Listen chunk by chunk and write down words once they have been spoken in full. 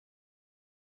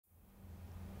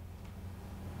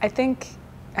I think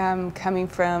coming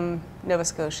from Nova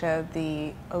Scotia,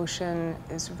 the ocean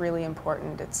is really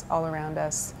important. It's all around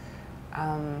us.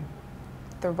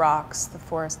 The rocks, the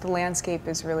forest, the landscape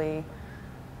is really,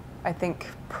 I think,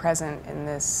 present in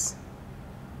this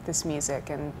music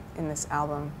and in this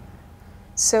album.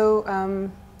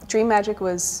 So Dream Magic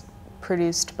was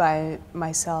produced by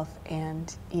myself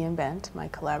and Ian Bent, my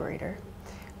collaborator.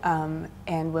 And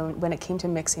when it came to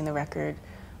mixing the record,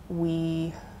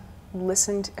 we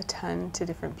listened a ton to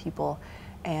different people,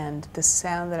 and the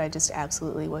sound that I just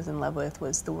absolutely was in love with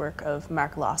was the work of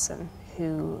Mark Lawson,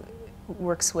 who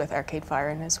works with Arcade Fire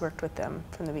and has worked with them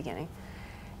from the beginning.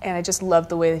 And I just loved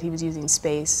the way that he was using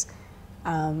space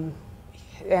and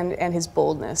his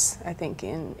boldness, I think,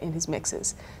 in his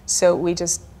mixes. So we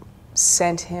just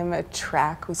sent him a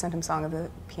track. We sent him Song of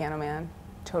the Piano Man,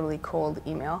 totally cold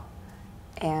email,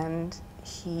 and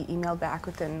he emailed back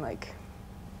within like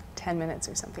 10 minutes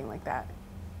or something like that.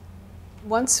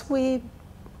 Once we'd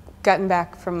gotten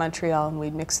back from Montreal and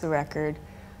we'd mixed the record,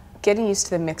 getting used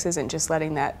to the mixes and just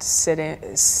letting that sit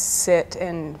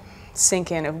and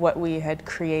sink in of what we had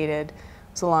created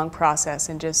was a long process,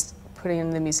 and just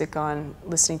putting the music on,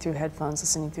 listening through headphones,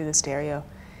 listening through the stereo,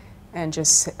 and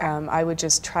just I would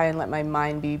just try and let my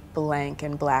mind be blank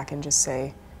and black and just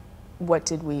say, what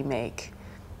did we make?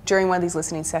 During one of these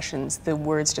listening sessions, the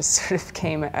words just sort of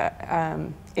came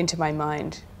into my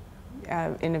mind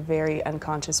in a very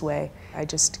unconscious way. I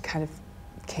just kind of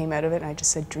came out of it and I just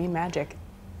said, Dream Magic.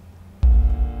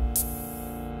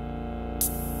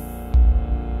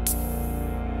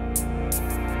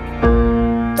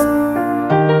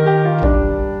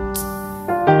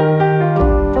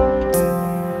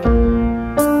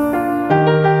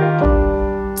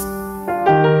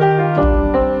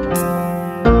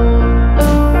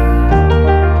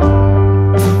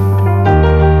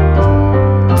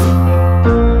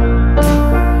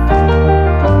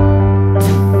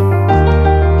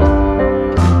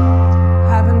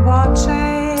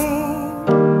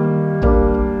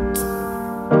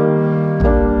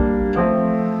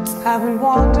 I've been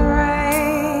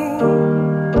wandering,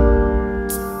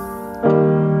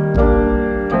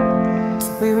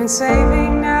 we've been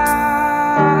saving